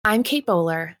I'm Kate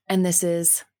Bowler, and this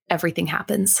is Everything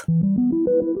Happens.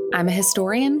 I'm a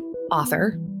historian,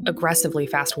 author, aggressively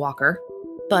fast walker,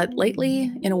 but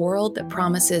lately, in a world that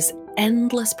promises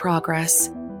endless progress,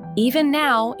 even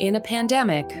now in a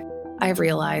pandemic, I've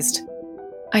realized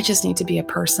I just need to be a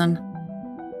person.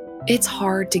 It's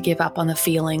hard to give up on the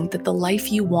feeling that the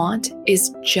life you want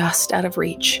is just out of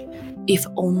reach, if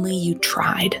only you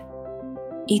tried.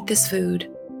 Eat this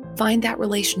food, find that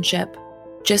relationship,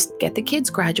 just get the kids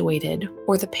graduated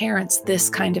or the parents this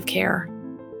kind of care.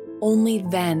 Only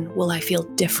then will I feel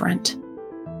different,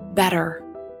 better,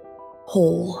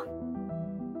 whole.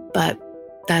 But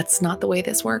that's not the way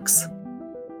this works.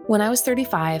 When I was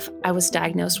 35, I was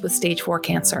diagnosed with stage 4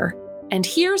 cancer. And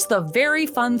here's the very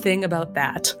fun thing about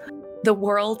that. The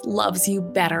world loves you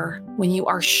better when you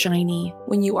are shiny,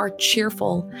 when you are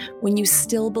cheerful, when you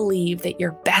still believe that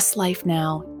your best life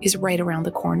now is right around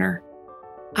the corner.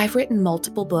 I've written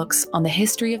multiple books on the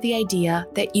history of the idea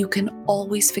that you can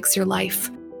always fix your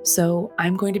life, so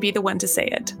I'm going to be the one to say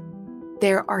it.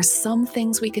 There are some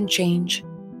things we can change,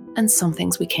 and some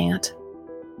things we can't.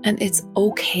 And it's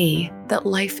okay that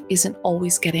life isn't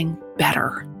always getting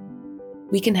better.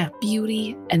 We can have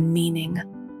beauty and meaning,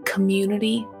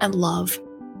 community and love,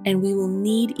 and we will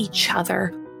need each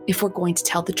other if we're going to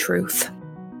tell the truth.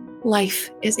 Life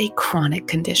is a chronic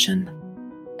condition,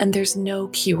 and there's no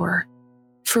cure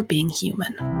for being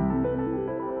human.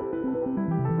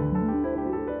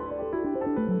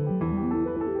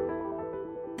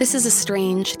 This is a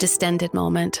strange, distended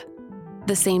moment,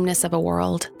 the sameness of a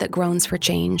world that groans for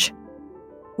change.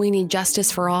 We need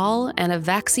justice for all and a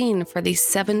vaccine for the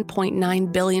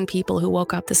 7.9 billion people who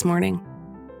woke up this morning.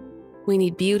 We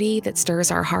need beauty that stirs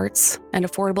our hearts and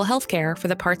affordable healthcare for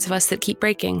the parts of us that keep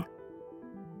breaking.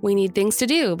 We need things to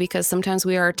do because sometimes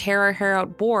we are tear our hair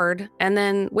out bored and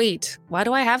then, wait, why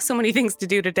do I have so many things to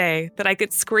do today that I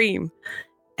could scream?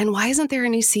 And why isn't there a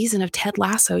new season of Ted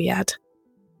Lasso yet?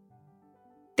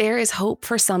 There is hope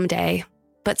for someday,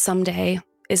 but someday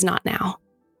is not now.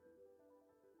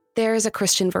 There is a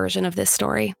Christian version of this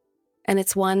story, and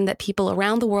it's one that people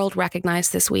around the world recognize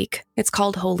this week. It's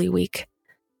called Holy Week.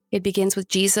 It begins with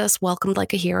Jesus welcomed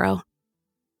like a hero.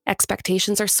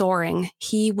 Expectations are soaring.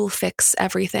 He will fix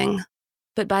everything.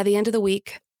 But by the end of the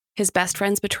week, his best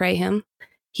friends betray him.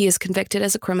 He is convicted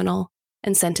as a criminal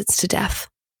and sentenced to death.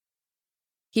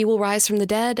 He will rise from the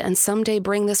dead and someday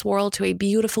bring this world to a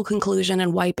beautiful conclusion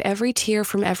and wipe every tear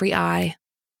from every eye.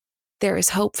 There is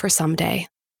hope for someday.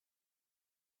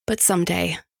 But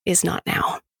someday is not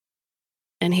now.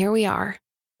 And here we are,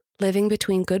 living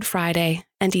between Good Friday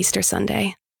and Easter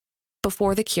Sunday,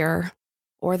 before the cure,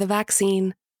 or the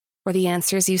vaccine, or the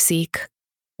answers you seek,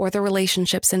 or the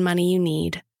relationships and money you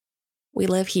need. We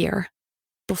live here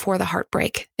before the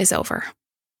heartbreak is over.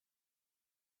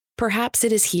 Perhaps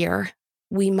it is here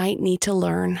we might need to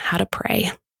learn how to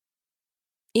pray.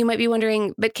 You might be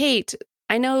wondering, but Kate,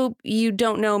 I know you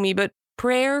don't know me, but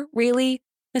prayer, really?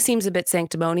 This seems a bit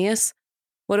sanctimonious.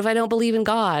 What if I don't believe in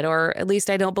God, or at least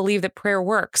I don't believe that prayer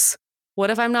works? What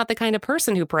if I'm not the kind of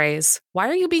person who prays? Why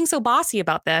are you being so bossy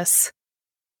about this?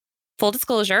 Full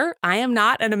disclosure, I am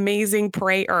not an amazing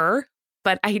prayer,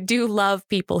 but I do love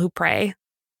people who pray.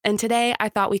 And today I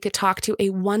thought we could talk to a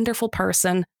wonderful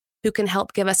person who can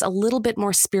help give us a little bit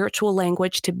more spiritual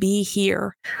language to be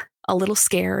here, a little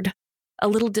scared, a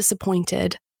little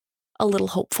disappointed, a little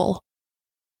hopeful.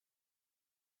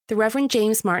 The Reverend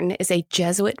James Martin is a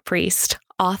Jesuit priest,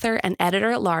 author, and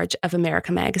editor-at-large of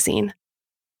America Magazine.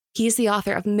 He is the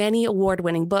author of many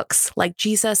award-winning books like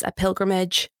Jesus, A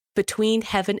Pilgrimage, Between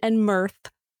Heaven and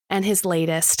Mirth, and his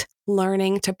latest,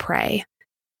 Learning to Pray.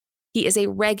 He is a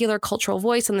regular cultural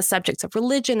voice on the subjects of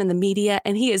religion and the media,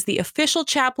 and he is the official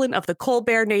chaplain of the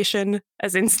Colbert Nation,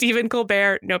 as in Stephen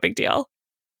Colbert, no big deal.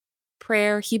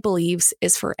 Prayer, he believes,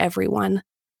 is for everyone.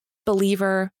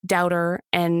 Believer, doubter,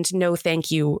 and no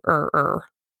thank you,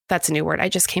 That's a new word I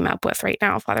just came up with right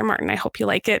now, Father Martin. I hope you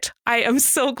like it. I am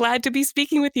so glad to be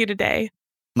speaking with you today.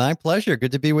 My pleasure.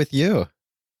 Good to be with you.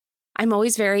 I'm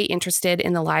always very interested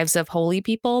in the lives of holy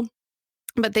people,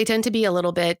 but they tend to be a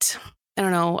little bit,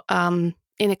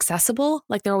 inaccessible.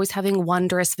 Like they're always having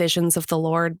wondrous visions of the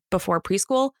Lord before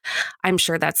preschool. I'm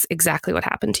sure that's exactly what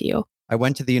happened to you. I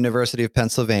went to the University of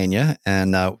Pennsylvania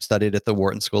and studied at the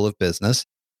Wharton School of Business.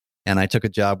 And I took a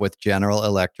job with General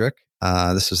Electric.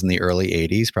 This was in the early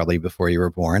 80s, probably before you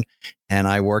were born. And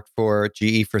I worked for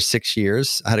GE for 6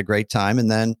 years. I had a great time.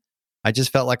 And then I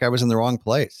just felt like I was in the wrong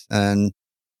place and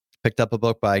picked up a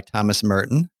book by Thomas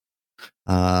Merton,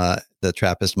 the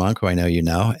Trappist monk, who I know you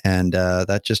know. And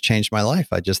that just changed my life.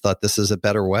 I just thought this is a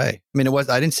better way. I mean,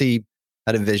 I didn't see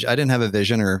had a vision. I didn't have a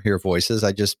vision or hear voices.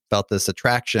 I just felt this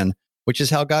attraction, which is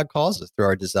how God calls us, through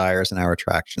our desires and our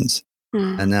attractions.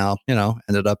 And now,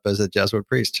 ended up as a Jesuit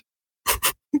priest.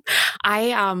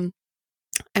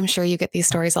 I'm sure you get these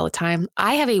stories all the time.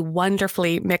 I have a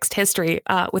wonderfully mixed history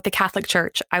with the Catholic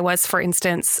Church. I was, for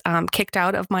instance, kicked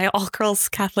out of my all-girls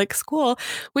Catholic school,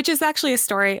 which is actually a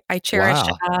story I cherish.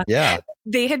 Wow. Yeah.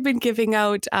 They had been giving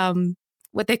out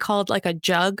what they called like a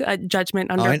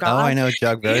judgment under God. I know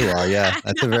jug very well. Yeah,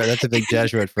 that's a big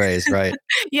Jesuit phrase, right?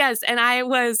 Yes, and I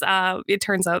was. It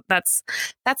turns out that's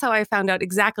how I found out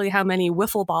exactly how many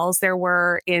wiffle balls there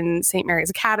were in St. Mary's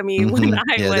Academy when I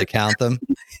was. They count them.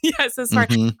 Yes, as far.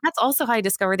 That's also how I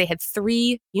discovered they had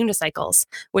 3 unicycles,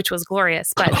 which was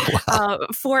glorious. But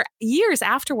for years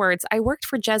afterwards, I worked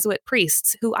for Jesuit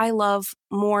priests who I love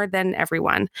more than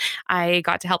everyone. I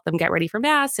got to help them get ready for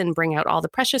Mass and bring out all the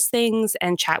precious things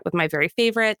and chat with my very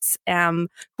favorites, who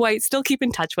I still keep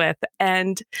in touch with.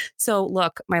 And so,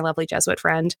 look, my lovely Jesuit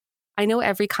friend, I know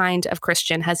every kind of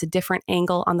Christian has a different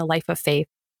angle on the life of faith,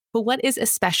 but what is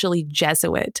especially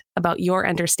Jesuit about your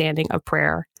understanding of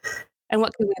prayer? And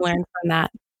what can we learn from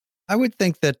that? I would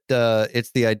think that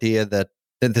it's the idea that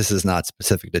this is not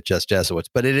specific to just Jesuits,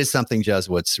 but it is something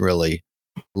Jesuits really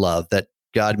love, that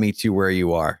God meets you where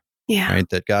you are. Yeah. Right?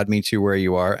 That God meets you where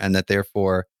you are, and that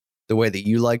therefore the way that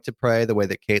you like to pray, the way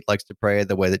that Kate likes to pray,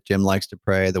 the way that Jim likes to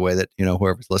pray, the way that,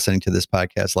 whoever's listening to this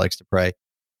podcast likes to pray,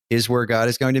 is where God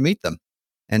is going to meet them.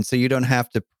 And so you don't have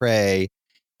to pray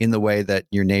in the way that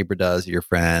your neighbor does, your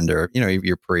friend, or,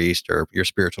 your priest or your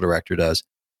spiritual director does.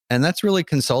 And that's really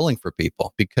consoling for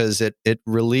people, because it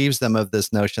relieves them of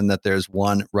this notion that there's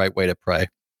one right way to pray.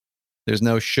 There's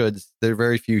no shoulds. There are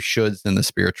very few shoulds in the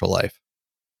spiritual life.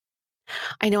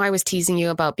 I know I was teasing you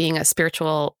about being a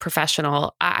spiritual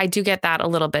professional. I do get that a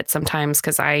little bit sometimes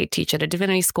because I teach at a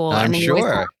divinity school. I'm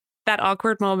sure. That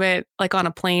awkward moment, like on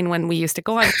a plane when we used to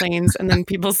go on planes, and then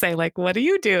people say, like, what do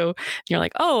you do? And you're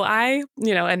like, oh,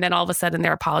 and then all of a sudden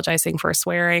they're apologizing for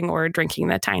swearing or drinking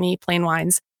the tiny plain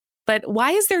wines. But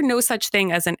why is there no such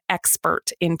thing as an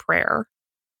expert in prayer?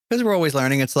 Because we're always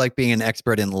learning. It's like being an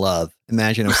expert in love.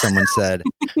 Imagine if someone said,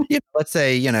 let's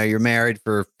say, you're married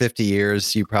for 50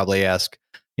 years. You probably ask,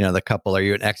 the couple, are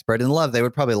you an expert in love? They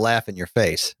would probably laugh in your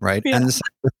face, right? Yeah. And the same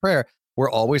with prayer. We're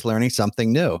always learning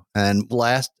something new. And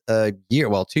last 2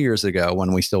 years ago,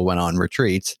 when we still went on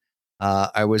retreats,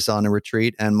 I was on a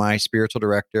retreat, and my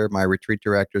retreat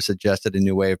director suggested a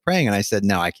new way of praying. And I said,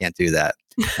 no, I can't do that.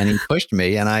 And he pushed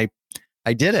me, and I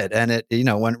did it, and it,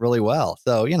 went really well.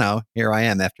 So, here I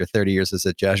am after 30 years as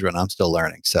a Jesuit, and I'm still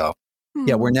learning. So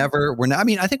yeah, we're not, I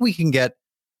mean, I think we can get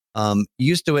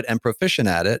used to it and proficient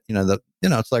at it.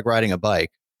 It's like riding a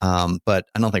bike. But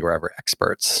I don't think we're ever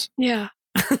experts. Yeah.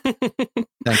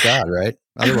 Thank God, right?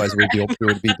 Otherwise it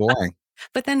would be boring.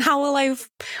 But then how will I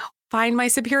find my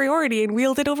superiority and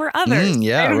wield it over others?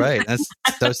 Yeah, right. That's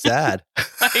so sad.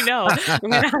 I know. I'm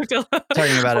gonna have to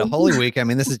talking about it Holy Week. I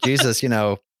mean, this is Jesus, in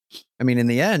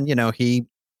the end, he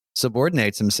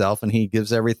subordinates himself and he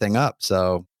gives everything up.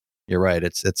 So you're right.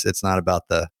 It's not about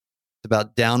it's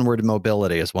about downward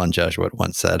mobility, as one Jesuit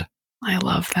once said. I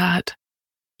love that.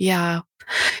 Yeah.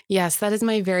 Yes, that is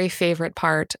my very favorite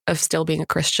part of still being a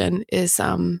Christian, is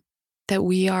that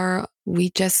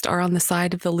we just are on the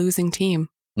side of the losing team.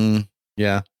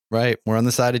 Yeah, right. We're on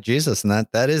the side of Jesus, and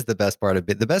that is the best part of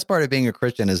it. The best part of being a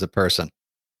Christian is a person,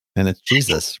 and it's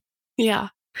Jesus. Yeah.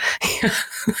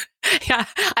 Yeah.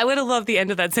 I would have loved the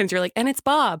end of that sentence. You're like, and it's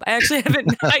Bob. I actually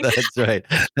haven't.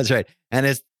 That's right. And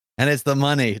it's the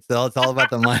money. It's all about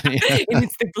the money. And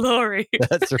it's the glory.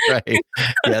 That's right.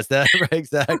 Yes, that's right.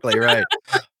 Exactly right.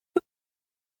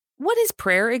 What is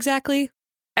prayer exactly?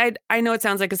 I know it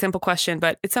sounds like a simple question,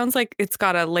 but it sounds like it's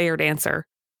got a layered answer.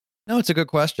 No, it's a good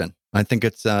question. I think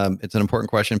it's an important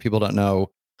question. People don't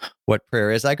know what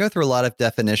prayer is. I go through a lot of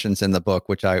definitions in the book,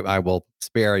 which I will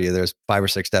spare you. There's 5 or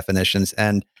 6 definitions.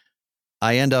 And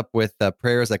I end up with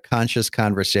prayer is a conscious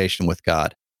conversation with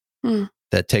God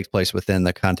that takes place within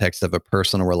the context of a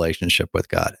personal relationship with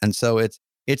God. And so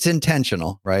it's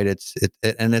intentional, right? It's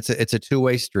a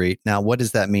two-way street. Now, what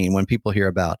does that mean? When people hear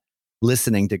about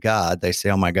listening to God, they say,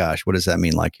 oh my gosh, what does that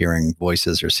mean? Like hearing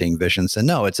voices or seeing visions? And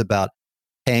no, it's about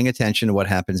paying attention to what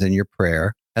happens in your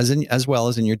prayer as well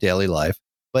as in your daily life.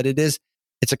 But it's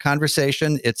a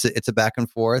conversation. It's a back and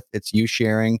forth. It's you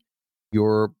sharing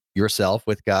yourself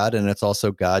with God, and it's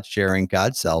also God sharing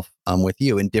God's self with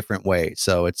you in different ways.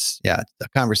 So it's a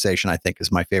conversation, I think,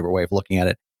 is my favorite way of looking at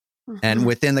it. Mm-hmm. And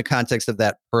within the context of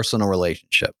that personal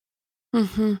relationship.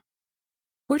 Mm-hmm.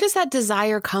 Where does that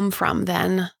desire come from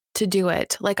then to do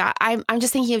it? Like I'm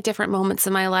just thinking of different moments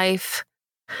in my life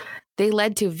they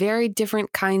led to very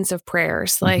different kinds of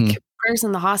prayers. Like Mhm. prayers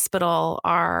in the hospital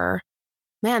are,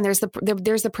 man, there's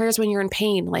the prayers when you're in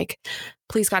pain, like,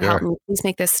 please God help Sure. me, please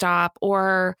make this stop,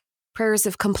 or prayers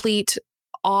of complete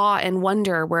awe and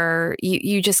wonder where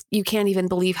you can't even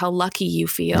believe how lucky you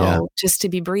Yeah. feel just to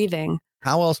be breathing.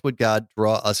 How else would God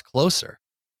draw us closer,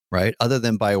 right? Other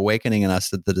than by awakening in us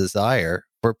the desire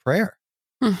for prayer.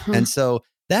 Mhm. And so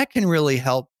that can really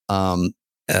help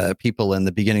people in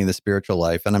the beginning of the spiritual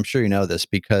life. And I'm sure you know this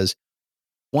because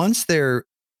once they're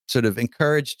sort of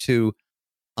encouraged to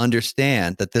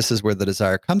understand that this is where the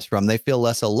desire comes from, they feel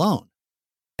less alone.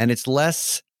 And it's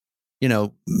less,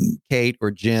 Kate or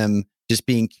Jim just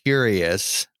being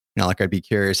curious, like I'd be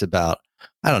curious about,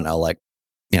 I don't know, like,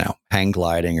 hang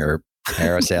gliding or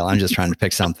parasail. I'm just trying to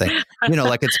pick something,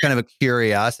 like it's kind of a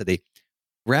curiosity.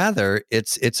 Rather,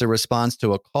 it's a response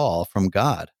to a call from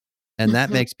God. And that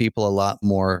Mhm. makes people a lot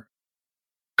more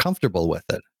comfortable with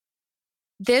it.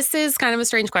 This is kind of a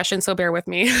strange question, so bear with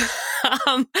me.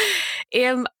 um,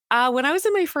 when I was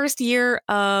in my first year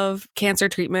of cancer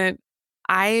treatment,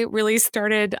 I really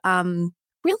started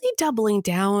really doubling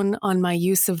down on my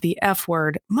use of the F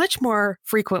word much more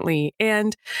frequently.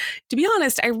 And to be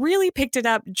honest, I really picked it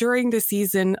up during the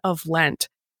season of Lent.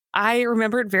 I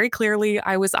remember it very clearly.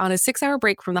 I was on a 6-hour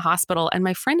break from the hospital, and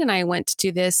my friend and I went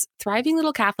to this thriving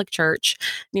little Catholic church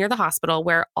near the hospital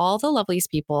where all the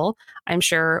loveliest people, I'm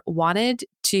sure, wanted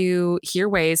to hear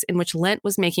ways in which Lent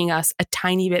was making us a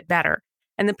tiny bit better.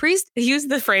 And the priest used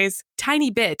the phrase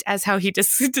tiny bit as how he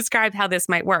described how this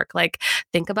might work. Like,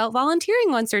 think about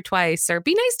volunteering once or twice, or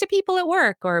be nice to people at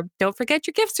work, or don't forget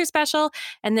your gifts are special.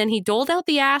 And then he doled out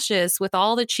the ashes with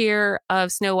all the cheer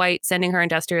of Snow White sending her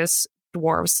industrious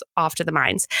dwarves off to the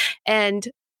mines. And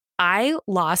I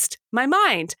lost my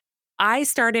mind. I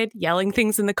started yelling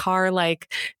things in the car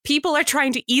like, people are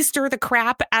trying to Easter the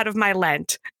crap out of my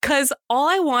Lent, because all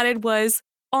I wanted was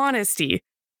honesty.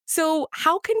 So,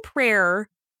 how can prayer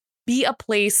be a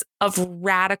place of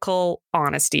radical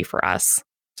honesty for us?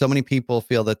 So many people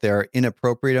feel that there are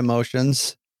inappropriate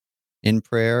emotions in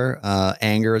prayer.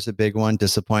 Anger is a big one,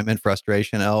 disappointment,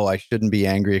 frustration. Oh, I shouldn't be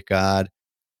angry at God.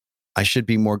 I should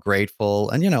be more grateful.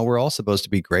 And, we're all supposed to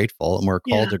be grateful and we're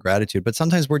called Yeah. to gratitude. But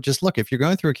sometimes we're just, look, if you're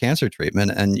going through a cancer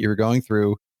treatment and you're going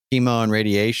through chemo and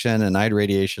radiation, and I had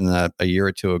radiation a year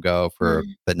or two ago for a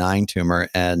Mm. benign tumor.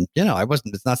 And,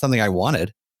 it's not something I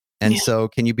wanted. And Yeah. so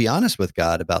can you be honest with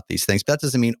God about these things? That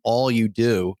doesn't mean all you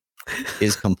do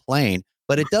is complain,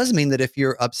 but it does mean that if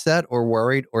you're upset or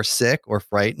worried or sick or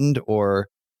frightened or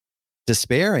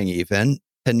despairing, even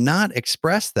to not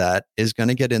express that is going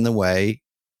to get in the way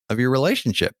of your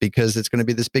relationship because it's going to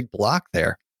be this big block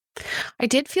there. I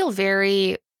did feel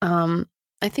very, I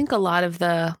think a lot of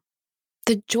the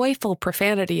joyful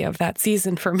profanity of that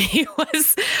season for me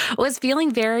was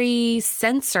feeling very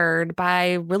censored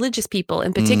by religious people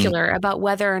in Mm, particular about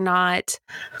whether or not,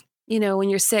 when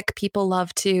you're sick, people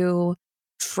love to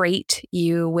freight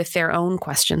you with their own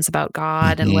questions about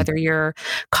God and hmm whether you're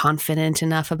confident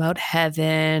enough about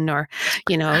heaven or,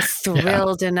 Yeah.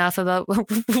 thrilled enough about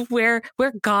where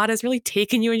God has really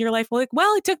taken you in your life.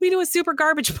 Well, it took me to a super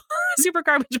garbage, super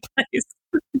garbage place.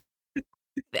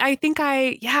 I think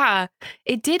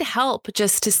it did help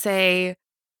just to say,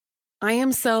 I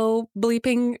am so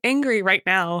bleeping angry right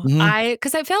now. hmm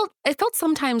Because it felt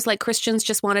sometimes like Christians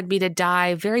just wanted me to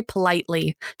die very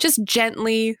politely, just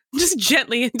gently, just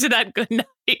gently into that good night.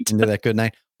 Into that good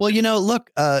night. Well,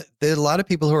 look, there are a lot of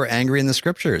people who are angry in the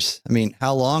scriptures. I mean,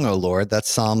 how long, oh Lord? That's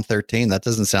Psalm 13. That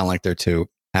doesn't sound like they're too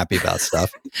happy about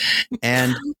stuff.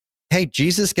 And hey,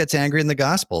 Jesus gets angry in the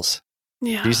Gospels.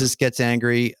 Yeah. Jesus gets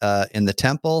angry in the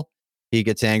temple. He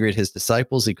gets angry at his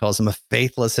disciples. He calls them a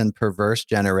faithless and perverse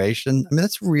generation. I mean,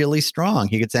 that's really strong.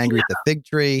 He gets angry at the fig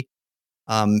tree.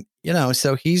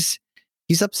 So he's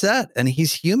upset and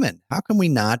he's human. How can we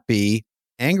not be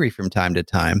angry from time to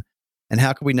time? And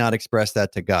how can we not express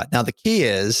that to God? Now, the key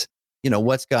is,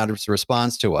 what's God's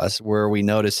response to us? Where are we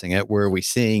noticing it? Where are we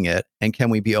seeing it? And can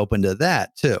we be open to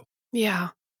that too? Yeah.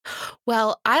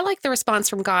 Well, I like the response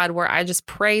from God where I just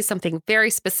pray something very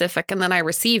specific and then I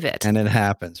receive it. And it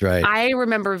happens, right? I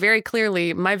remember very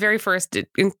clearly my very first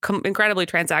incredibly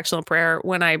transactional prayer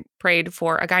when I prayed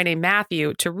for a guy named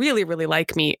Matthew to really, really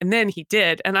like me. And then he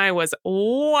did. And I was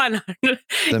 100. The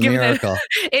Given that miracle.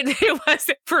 it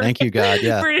was Thank you, God.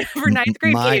 Yeah. for ninth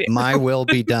grade My Kate. my will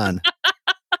be done.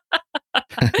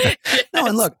 No,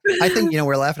 and Yes. look, I think,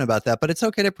 we're laughing about that, but it's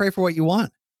okay to pray for what you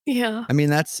want. Yeah. I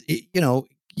mean, that's,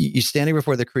 you standing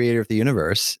before the creator of the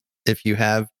universe. If you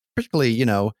have, particularly,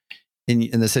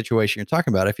 in the situation you're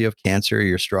talking about, if you have cancer,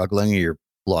 you're struggling, or you're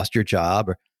lost your job,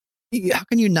 or how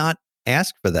can you not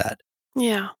ask for that?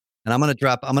 Yeah. And I'm gonna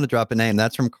drop a name.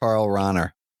 That's from Carl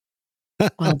Rahner.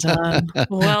 Well done. I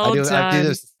Well do. done.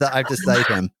 I have to cite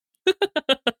him.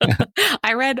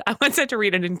 I once had to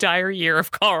read an entire year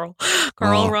of Carl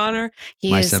Oh, Rahner.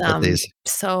 He my is sympathies.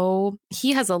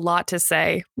 he has a lot to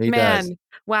say. He Man, does.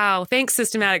 wow. Thanks,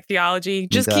 Systematic Theology. He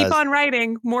Just keep does. on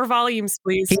writing. More volumes,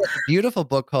 He please. has a beautiful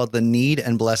book called The Need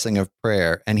and Blessing of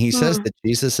Prayer. And he says Mm, that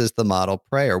Jesus is the model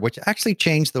prayer, which actually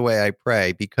changed the way I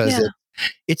pray because yeah.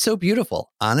 it's so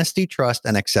beautiful. Honesty, trust,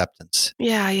 and acceptance.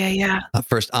 Yeah.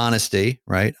 First, honesty,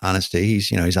 right? Honesty.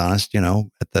 He's honest,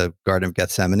 at the Garden of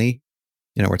Gethsemane.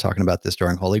 We're talking about this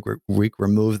during Holy Week.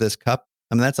 Remove this cup.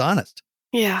 I mean, that's honest.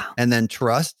 Yeah. And then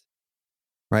trust,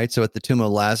 right? So at the tomb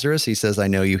of Lazarus, he says, I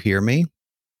know you hear me.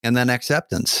 And then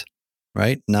acceptance,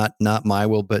 right? Not my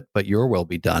will, but your will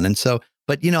be done. And so,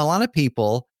 but a lot of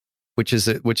people, which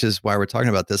is why we're talking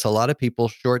about this, a lot of people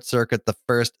short circuit the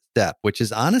first step, which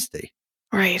is honesty.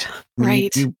 Right. I mean,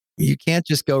 Right. you can't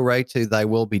just go right to thy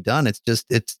will be done. It's just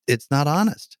it's not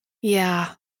honest.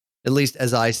 Yeah. At least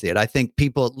as I see it. I think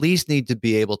people at least need to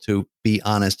be able to be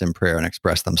honest in prayer and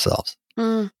express themselves.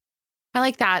 I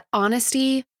like that.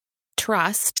 Honesty,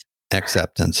 trust.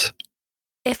 Acceptance.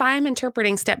 If I'm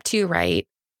interpreting step 2 right,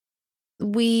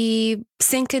 we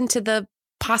sink into the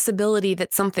possibility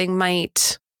that something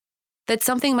might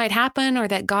happen or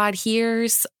that God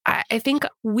hears. I think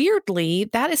weirdly,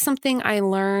 that is something I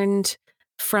learned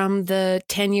from the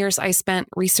 10 years I spent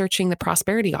researching the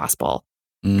prosperity gospel,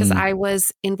 because I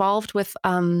was involved with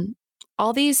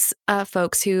all these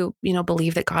folks who,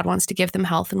 believe that God wants to give them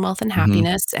health and wealth and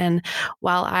happiness. And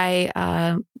while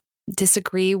I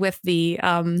disagree with the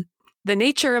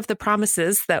nature of the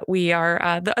promises that we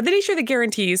are, the nature of the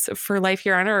guarantees for life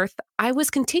here on earth, I was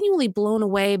continually blown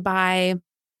away by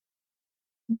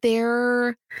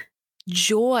their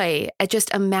joy at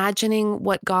just imagining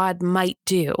what God might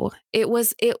do. It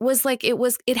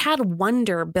had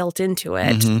wonder built into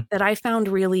it that I found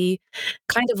really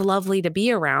kind of lovely to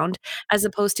be around, as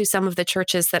opposed to some of the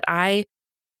churches that I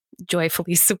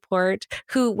joyfully support,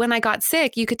 who, when I got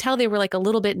sick, you could tell they were like a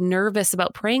little bit nervous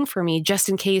about praying for me, just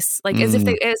in case, like as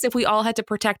if we all had to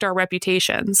protect our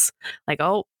reputations. Like,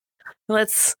 oh,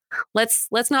 let's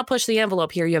not push the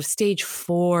envelope here. You have stage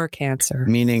 4 cancer.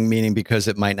 Meaning because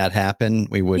it might not happen,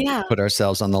 we would put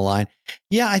ourselves on the line.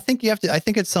 Yeah, I think I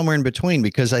think it's somewhere in between,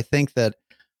 because I think that,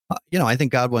 I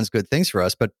think God wants good things for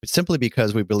us, but simply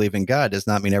because we believe in God does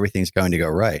not mean everything's going to go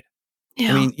right.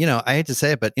 Yeah. I mean, I hate to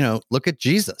say it, but, look at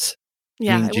Jesus.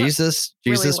 Yeah, I mean, Jesus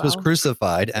really was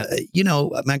crucified.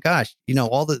 My gosh,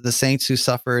 all the saints who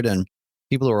suffered and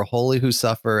people who are holy who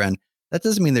suffer. And that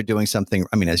doesn't mean they're doing something.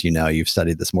 I mean, as you know, you've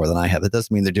studied this more than I have. It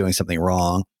doesn't mean they're doing something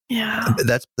wrong. Yeah.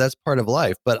 That's part of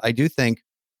life. But I do think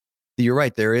you're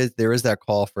right. There is that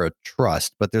call for a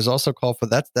trust, but there's also a call for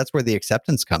that's where the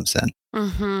acceptance comes in.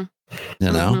 And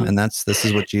this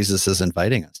is what Jesus is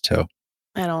inviting us to.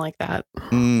 I don't like that.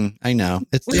 I know.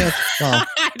 It's well,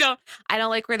 I don't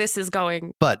like where this is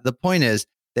going. But the point is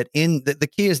that the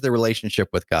key is the relationship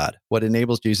with God. What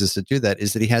enables Jesus to do that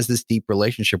is that he has this deep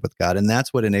relationship with God, and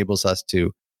that's what enables us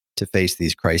to face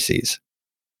these crises.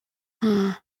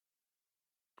 And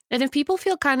if people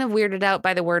feel kind of weirded out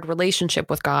by the word relationship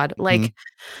with God, like,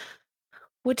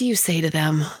 what do you say to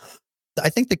them? I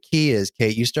think the key is,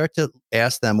 Kate, you start to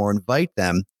ask them or invite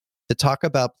them to talk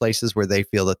about places where they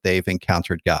feel that they've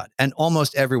encountered God. And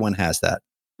almost everyone has that,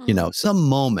 some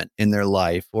moment in their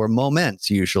life, or moments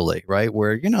usually, right?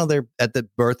 Where, they're at the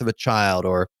birth of a child,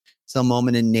 or some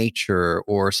moment in nature,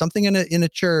 or something in a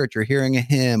church, or hearing a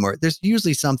hymn, or there's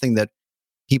usually something that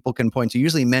people can point to,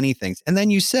 usually many things. And then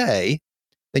you say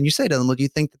to them, well, do you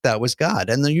think that was God?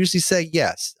 And they'll usually say,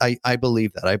 yes, I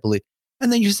believe that. I believe.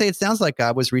 And then you say, it sounds like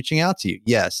God was reaching out to you.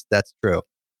 Yes, that's true.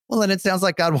 Well, then it sounds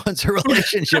like God wants a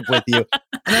relationship with you.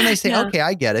 And then they say, okay,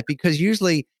 I get it. Because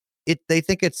usually they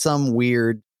think it's some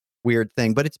weird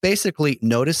thing, but it's basically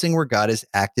noticing where God is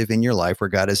active in your life, where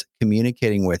God is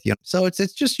communicating with you. So it's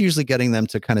just usually getting them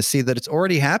to kind of see that it's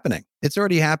already happening. It's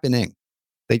already happening.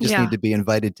 They just need to be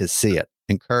invited to see it,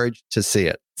 encouraged to see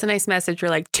it. It's a nice message.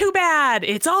 You're like, too bad,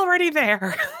 it's already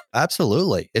there.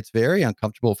 Absolutely. It's very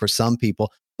uncomfortable for some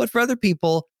people, but for other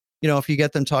people, if you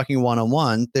get them talking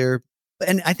one-on-one,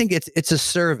 and I think it's a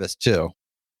service too.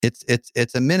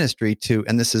 It's a ministry to,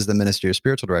 and this is the ministry of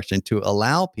spiritual direction, to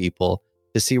allow people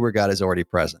to see where God is already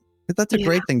present. That's a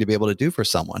great thing to be able to do for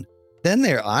someone. Then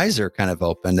their eyes are kind of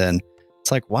opened, and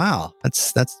it's like, wow,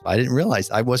 that's I didn't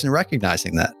realize, I wasn't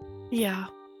recognizing that. Yeah.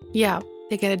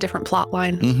 They get a different plot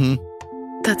line.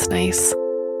 That's nice.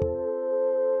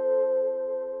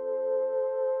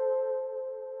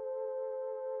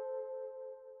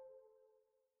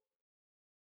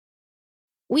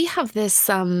 we have this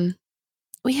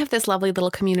lovely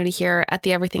little community here at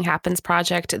the Everything Happens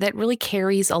Project that really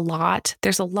carries a lot.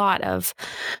 There's a lot of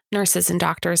nurses and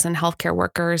doctors and healthcare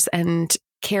workers and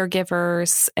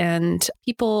caregivers and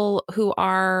people who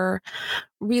are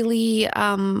really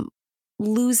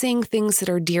losing things that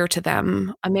are dear to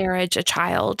them, a marriage, a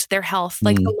child, their health,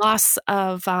 like the loss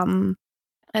of,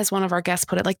 as one of our guests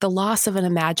put it, like the loss of an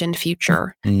imagined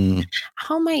future.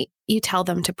 How might you tell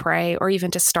them to pray or even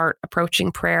to start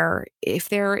approaching prayer if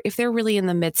they're really in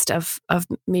the midst of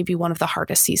maybe one of the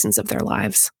hardest seasons of their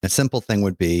lives? A simple thing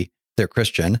would be they're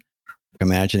Christian,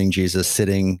 imagining Jesus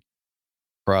sitting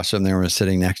across from them or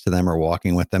sitting next to them or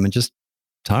walking with them and just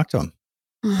talk to them,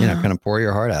 kind of pour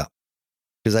your heart out.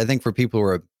 Because I think for people who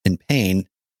are in pain,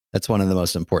 that's one of the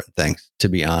most important things, to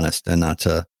be honest and not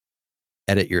to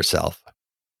edit yourself.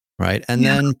 Right. And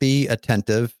then be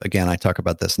attentive. Again, I talk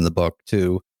about this in the book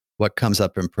to what comes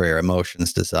up in prayer: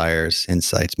 emotions, desires,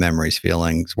 insights, memories,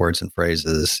 feelings, words and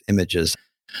phrases, images.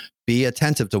 Be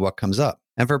attentive to what comes up.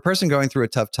 And for a person going through a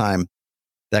tough time,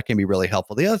 that can be really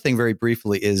helpful. The other thing, very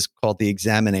briefly, is called the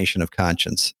examination of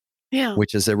conscience,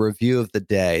 which is a review of the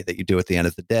day that you do at the end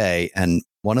of the day. And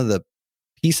one of the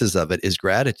pieces of it is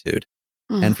gratitude.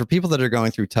 And for people that are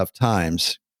going through tough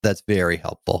times, that's very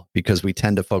helpful because we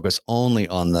tend to focus only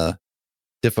on the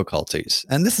difficulties.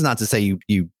 And this is not to say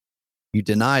you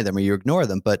deny them or you ignore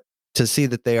them, but to see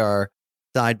that they are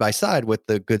side by side with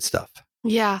the good stuff.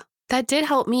 Yeah, that did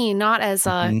help me, not as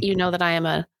that I am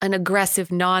an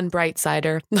aggressive non-bright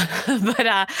sider,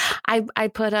 but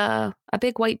I put a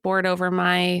big whiteboard over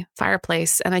my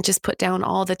fireplace and I just put down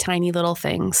all the tiny little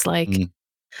things like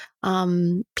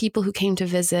people who came to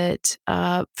visit,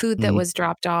 food that was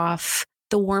dropped off,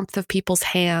 the warmth of people's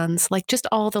hands, like just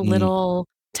all the little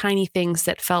tiny things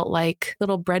that felt like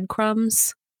little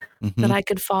breadcrumbs that I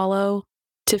could follow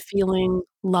to feeling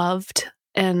loved.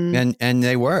 And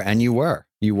they were, and you were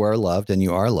loved and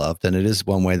you are loved. And it is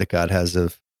one way that God has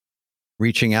of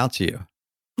reaching out to you.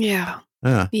 Yeah.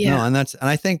 No, and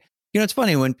I think, it's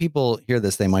funny when people hear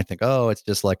this, they might think, oh, it's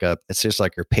just like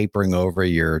you're papering over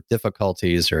your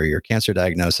difficulties or your cancer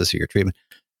diagnosis or your treatment.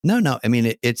 No. I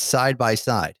mean, it's side by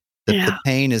side. The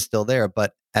pain is still there,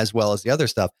 but as well as the other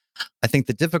stuff. I think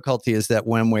the difficulty is that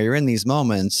when we're in these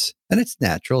moments, and it's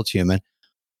natural, it's human,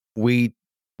 we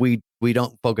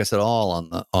don't focus at all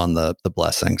on the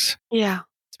blessings. Yeah.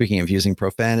 Speaking of using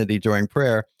profanity during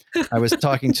prayer, I was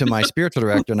talking to my spiritual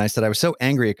director and I said, I was so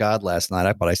angry at God last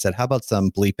night, but I said, how about some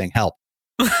bleeping help?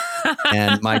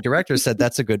 And my director said,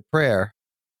 that's a good prayer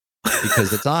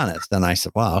because it's honest. And I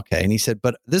said, wow, okay. And he said,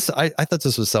 but I thought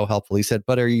this was so helpful. He said,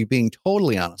 but are you being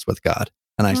totally honest with God?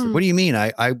 And I said, what do you mean?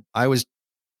 I was,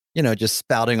 just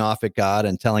spouting off at God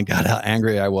and telling God how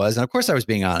angry I was. And of course I was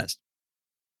being honest.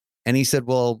 And he said,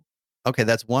 well, okay,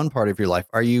 that's one part of your life.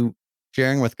 Are you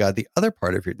sharing with God the other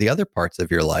parts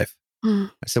of your life? I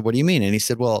said, what do you mean? And he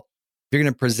said, well, if you're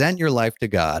going to present your life to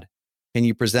God, can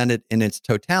you present it in its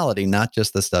totality, not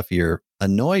just the stuff you're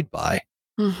annoyed by?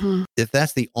 If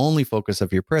that's the only focus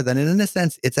of your prayer, then in a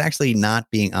sense, it's actually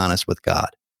not being honest with God.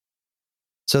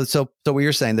 So what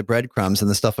you're saying, the breadcrumbs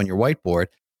and the stuff on your whiteboard,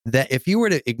 that if you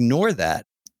were to ignore that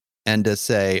and to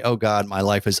say, oh God, my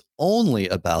life is only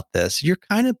about this, you're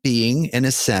kind of being, in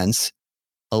a sense,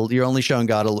 you're only showing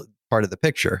God a part of the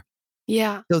picture.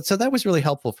 Yeah. So that was really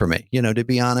helpful for me, to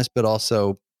be honest, but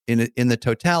also in the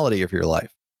totality of your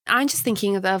life. I'm just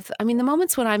thinking of the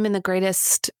moments when I'm in the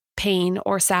greatest pain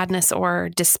or sadness or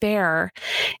despair.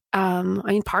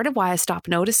 Part of why I stopped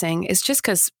noticing is just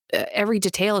because every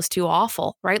detail is too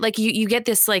awful, right? Like you get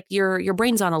this, like your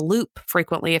brain's on a loop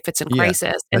frequently if it's in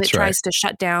crisis and it tries to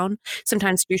shut down.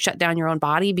 Sometimes you shut down your own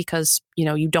body because,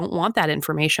 you don't want that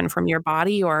information from your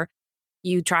body, or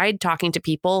you tried talking to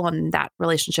people and that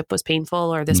relationship was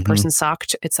painful, or this person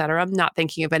sucked, etc. I'm not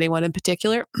thinking of anyone in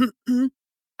particular.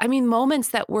 Moments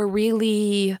that were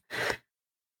really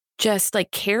just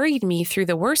like carried me through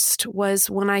the worst was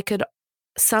when I could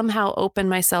somehow open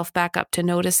myself back up to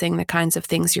noticing the kinds of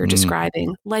things you're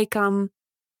describing. Like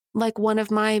one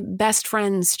of my best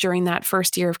friends during that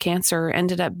first year of cancer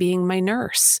ended up being my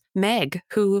nurse, Meg,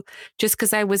 who, just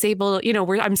because I was able,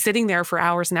 I'm sitting there for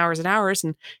hours and hours and hours,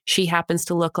 and she happens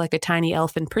to look like a tiny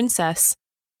elfin princess.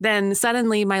 Then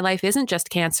suddenly my life isn't just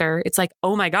cancer. It's like,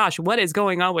 oh my gosh, what is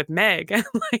going on with Meg?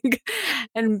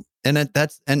 and I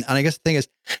guess the thing is,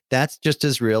 that's just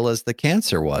as real as the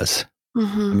cancer was.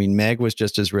 Meg was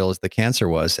just as real as the cancer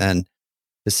was. And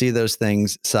to see those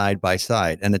things side by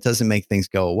side, and it doesn't make things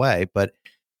go away, but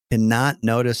to not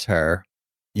notice her,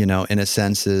 in a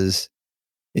sense is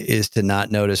to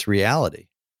not notice reality.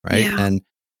 Right. Yeah.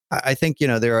 I think,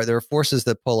 there are forces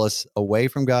that pull us away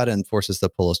from God and forces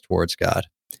that pull us towards God.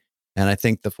 And I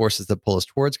think the forces that pull us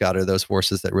towards God are those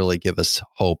forces that really give us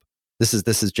hope. This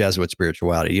is Jesuit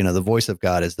spirituality. The voice of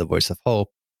God is the voice of hope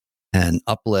and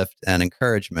uplift and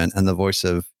encouragement, and the voice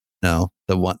of the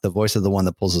voice of the one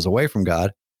that pulls us away from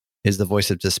God is the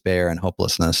voice of despair and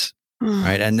hopelessness,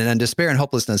 right? And then despair and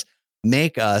hopelessness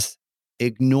make us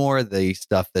ignore the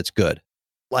stuff that's good.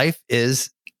 Life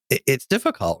it's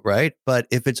difficult, right? But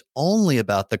if it's only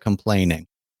about the complaining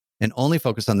and only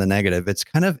focused on the negative, it's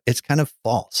kind of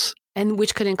false. And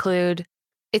which could include,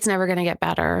 it's never going to get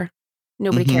better.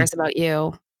 Nobody cares about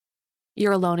you.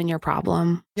 You're alone in your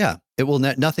problem. Yeah, it will.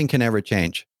 Nothing can ever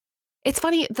change. It's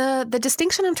funny. The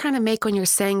distinction I'm trying to make when you're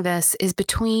saying this is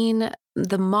between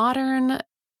the modern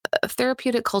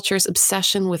therapeutic culture's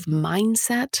obsession with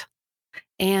mindset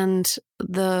and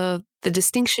the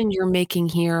distinction you're making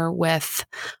here with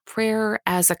prayer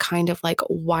as a kind of like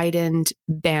widened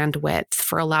bandwidth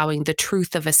for allowing the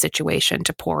truth of a situation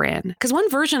to pour in. Because one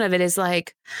version of it is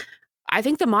like, I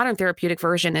think the modern therapeutic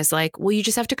version is like, well, you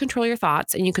just have to control your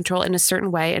thoughts and you control it in a certain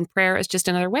way. And prayer is just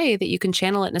another way that you can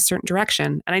channel it in a certain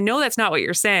direction. And I know that's not what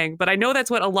you're saying, but I know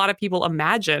that's what a lot of people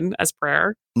imagine as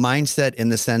prayer. Mindset in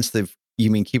the sense that you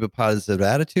mean keep a positive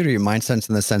attitude, or your mindset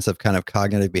in the sense of kind of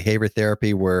cognitive behavior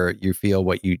therapy where you feel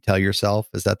what you tell yourself?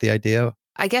 Is that the idea?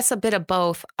 I guess a bit of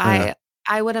both. Yeah.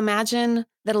 I would imagine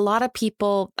that a lot of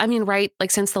people, right,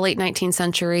 like since the late 19th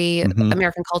century,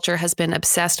 American culture has been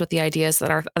obsessed with the ideas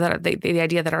the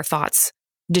idea that our thoughts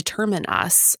determine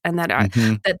us, and that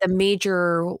that the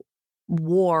major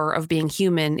war of being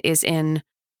human is in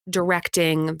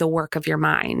directing the work of your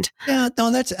mind. Yeah,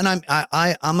 no,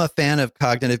 I'm a fan of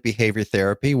cognitive behavior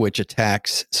therapy, which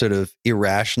attacks sort of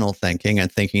irrational thinking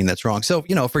and thinking that's wrong. So,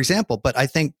 for example, but I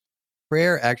think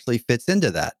prayer actually fits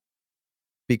into that,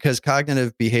 because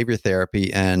cognitive behavior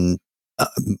therapy and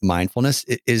mindfulness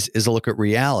is a look at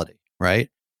reality, right?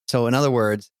 So in other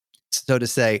words, so to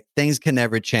say, things can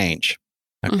never change.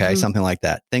 Okay, something like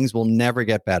that. Things will never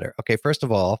get better. Okay, first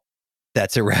of all,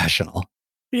 that's irrational.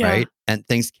 Yeah. Right. And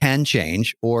things can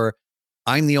change, or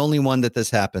I'm the only one that this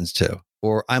happens to,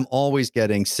 or I'm always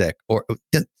getting sick, or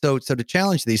so to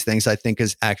challenge these things, I think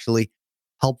is actually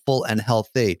helpful and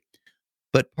healthy.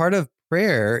 But part of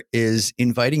prayer is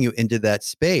inviting you into that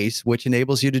space, which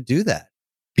enables you to do that.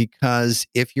 Because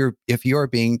if you're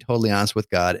being totally honest with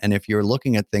God, and if you're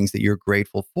looking at things that you're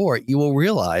grateful for, you will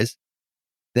realize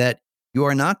that you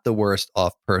are not the worst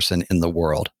off person in the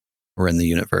world or in the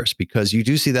universe, because you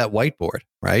do see that whiteboard,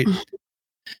 right?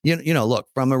 Look,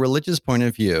 from a religious point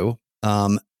of view,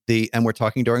 and we're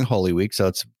talking during Holy Week, so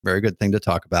it's a very good thing to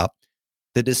talk about.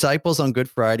 The disciples on Good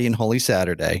Friday and Holy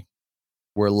Saturday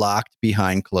were locked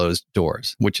behind closed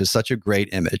doors, which is such a great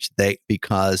image.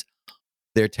 Because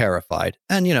they're terrified,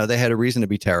 and they had a reason to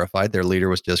be terrified. Their leader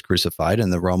was just crucified,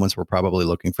 and the Romans were probably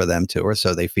looking for them too, or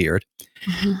so they feared.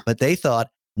 But they thought,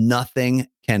 nothing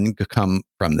can come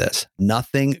from this.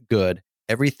 Nothing good.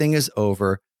 Everything is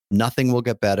over. Nothing will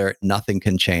get better. Nothing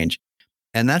can change.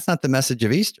 And that's not the message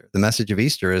of Easter. The message of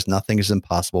Easter is nothing is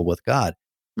impossible with God.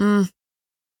 I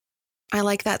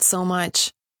like that so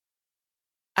much.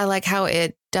 I like how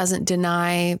it doesn't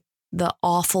deny the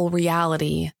awful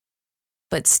reality,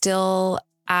 but still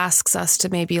asks us to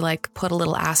maybe like put a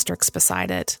little asterisk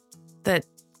beside it, that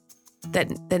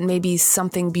maybe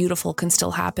something beautiful can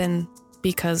still happen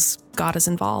because God is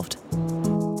involved.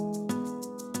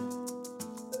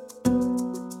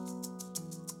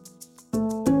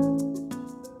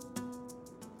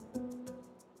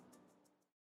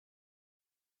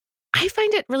 I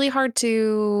find it really hard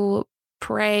to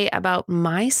pray about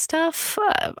my stuff.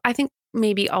 I think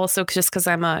maybe also just because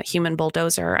I'm a human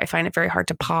bulldozer, I find it very hard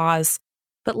to pause.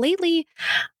 But lately,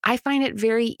 I find it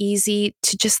very easy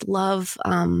to just love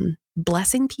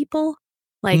blessing people.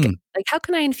 Like how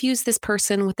can I infuse this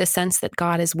person with the sense that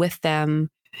God is with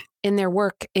them in their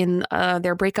work, in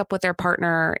their breakup with their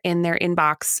partner, in their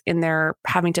inbox, in their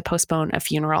having to postpone a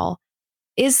funeral?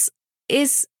 Is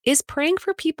praying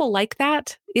for people like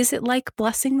that? Is it like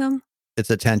blessing them?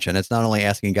 It's attention. It's not only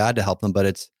asking God to help them, but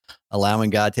it's allowing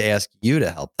God to ask you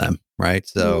to help them, right?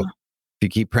 So if you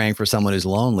keep praying for someone who's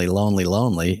lonely,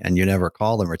 and you never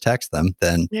call them or text them,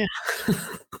 then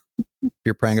if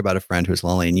you're praying about a friend who's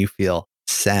lonely and you feel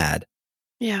sad,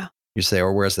 you say,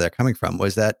 or where's that coming from?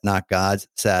 Was that not God's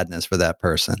sadness for that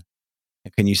person?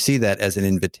 And can you see that as an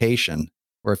invitation?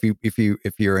 Or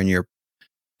if you're in your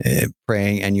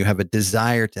praying and you have a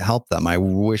desire to help them, I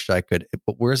wish I could,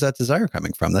 but where's that desire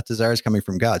coming from? That desire is coming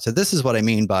from God. So this is what I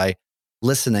mean by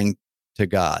listening to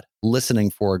God, listening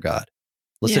for God.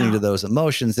 listening to those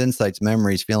emotions, insights,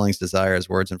 memories, feelings, desires,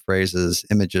 words and phrases,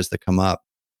 images that come up,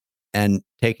 and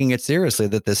taking it seriously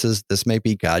that this may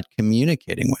be God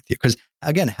communicating with you. Because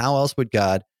again, how else would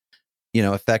God,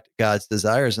 affect God's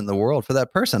desires in the world for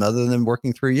that person other than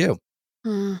working through you?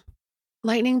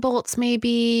 Lightning bolts,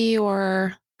 maybe,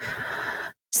 or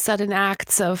sudden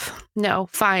acts of, no,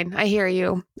 fine, I hear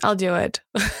you, I'll do it.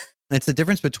 It's the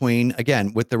difference between,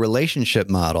 again, with the relationship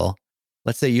model.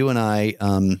 Let's say you and I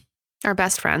are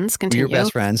best friends. Continue. You're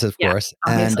best friends, of course.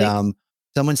 Obviously. And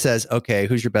someone says, "Okay,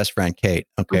 who's your best friend, Kate?"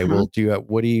 Okay, well,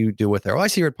 what do you do with her? Oh, I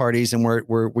see her at parties, and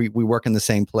we work in the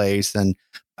same place, and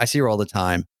I see her all the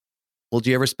time. Well, do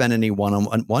you ever spend any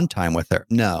one time with her?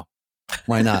 No.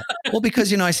 Why not? Well,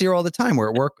 because I see her all the time. We're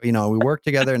at work. We work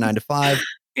together 9 to 5.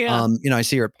 Yeah. I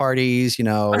see her at parties. We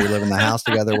live in the house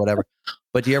together, whatever.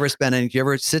 But do you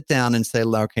ever sit down and say,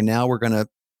 "Okay, now we're going to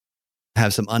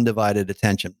have some undivided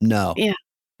attention"? No. Yeah.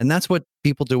 And that's what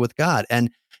people do with God. And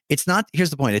here's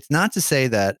the point. It's not to say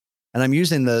that, and I'm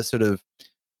using the sort of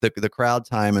the crowd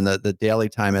time and the daily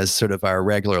time as sort of our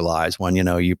regular lives when,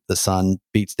 the sun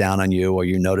beats down on you or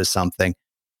you notice something.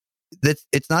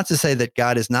 It's not to say that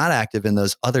God is not active in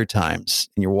those other times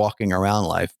and you're walking around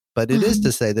life, but it is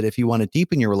to say that if you want to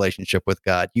deepen your relationship with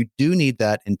God, you do need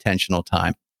that intentional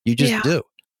time. You just do.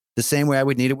 The same way I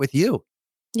would need it with you.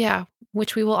 Yeah.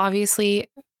 Which we will obviously,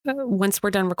 once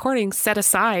we're done recording, set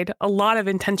aside a lot of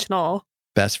intentional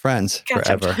best friends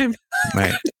forever. Time.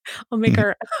 Right. I'll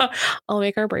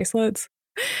make our bracelets.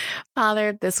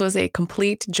 Father, this was a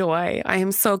complete joy. I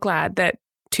am so glad that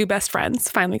two best friends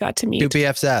finally got to meet. Two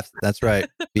BFFs. That's right.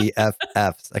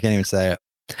 BFFs. I can't even say it.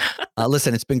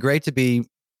 Listen, it's been great to be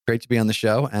on the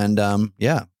show, and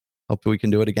hope we can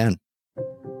do it again.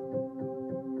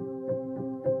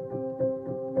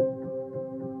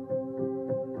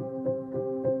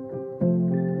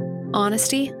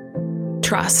 Honesty,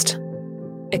 trust,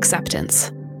 acceptance.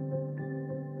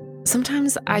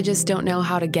 Sometimes I just don't know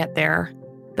how to get there,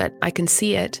 but I can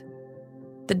see it.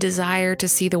 The desire to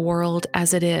see the world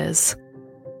as it is,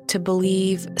 to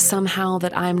believe somehow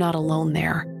that I'm not alone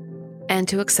there, and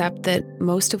to accept that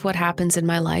most of what happens in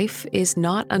my life is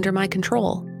not under my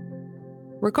control,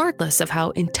 regardless of how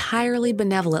entirely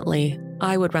benevolently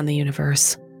I would run the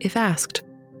universe if asked.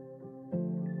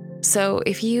 So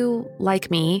if you, like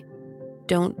me,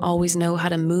 don't always know how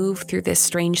to move through this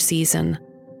strange season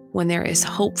when there is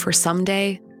hope for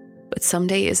someday, but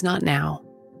someday is not now,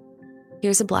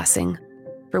 here's a blessing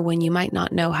for when you might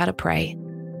not know how to pray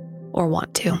or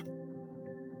want to.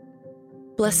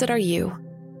 Blessed are you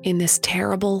in this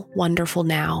terrible, wonderful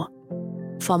now,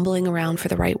 fumbling around for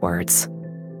the right words.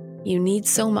 You need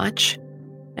so much,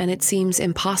 and it seems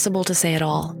impossible to say it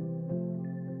all.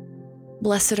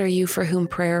 Blessed are you for whom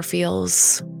prayer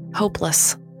feels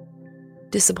hopeless,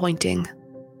 disappointing,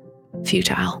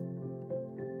 futile.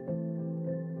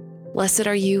 Blessed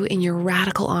are you in your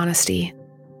radical honesty,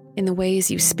 in the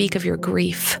ways you speak of your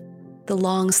grief, the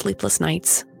long sleepless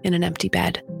nights in an empty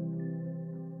bed,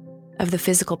 of the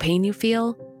physical pain you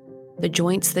feel, the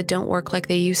joints that don't work like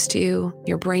they used to,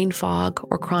 your brain fog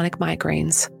or chronic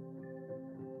migraines,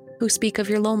 who speak of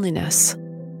your loneliness,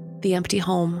 the empty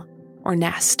home or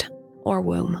nest or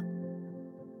womb.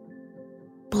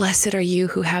 Blessed are you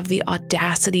who have the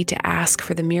audacity to ask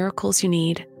for the miracles you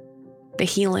need, the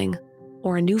healing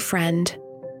or a new friend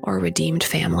or a redeemed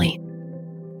family.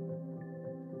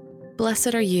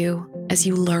 Blessed are you as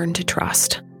you learn to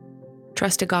trust.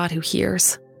 Trust a God who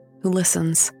hears, who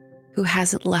listens, who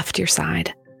hasn't left your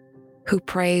side, who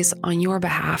prays on your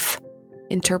behalf,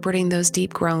 interpreting those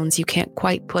deep groans you can't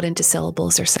quite put into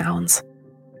syllables or sounds.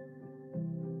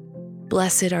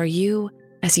 Blessed are you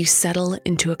as you settle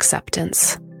into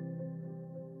acceptance.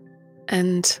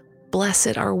 And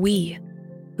blessed are we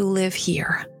who live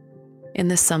here in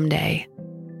the someday,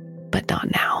 but not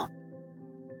now.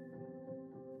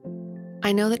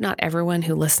 I know that not everyone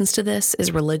who listens to this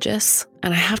is religious,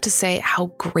 and I have to say how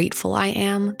grateful I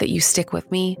am that you stick with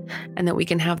me and that we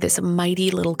can have this mighty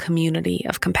little community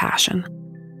of compassion.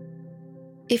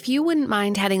 If you wouldn't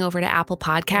mind heading over to Apple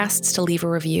Podcasts to leave a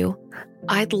review,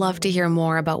 I'd love to hear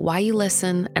more about why you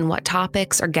listen and what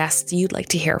topics or guests you'd like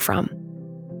to hear from.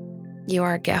 You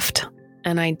are a gift,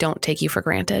 and I don't take you for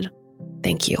granted.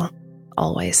 Thank you,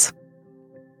 always.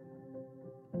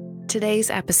 Today's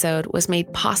episode was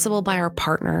made possible by our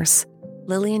partners,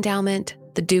 Lilly Endowment,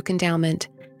 the Duke Endowment,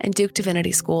 and Duke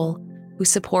Divinity School, who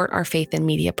support our Faith in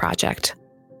Media project.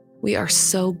 We are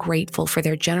so grateful for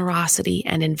their generosity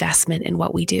and investment in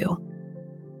what we do.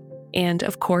 And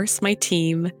of course, my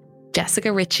team,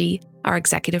 Jessica Ritchie, our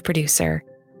executive producer,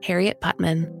 Harriet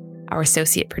Putman, our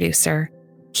associate producer,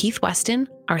 Keith Weston,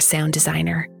 our sound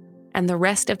designer, and the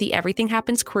rest of the Everything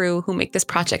Happens crew who make this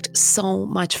project so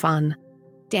much fun.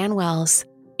 Dan Wells,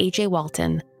 AJ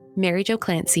Walton, Mary Jo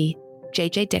Clancy,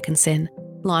 JJ Dickinson,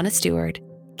 Lana Stewart,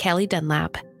 Kelly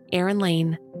Dunlap, Aaron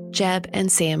Lane, Jeb,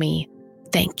 and Sammy,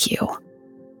 thank you.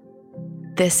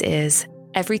 This is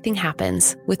Everything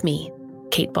Happens with me,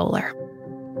 Kate Bowler.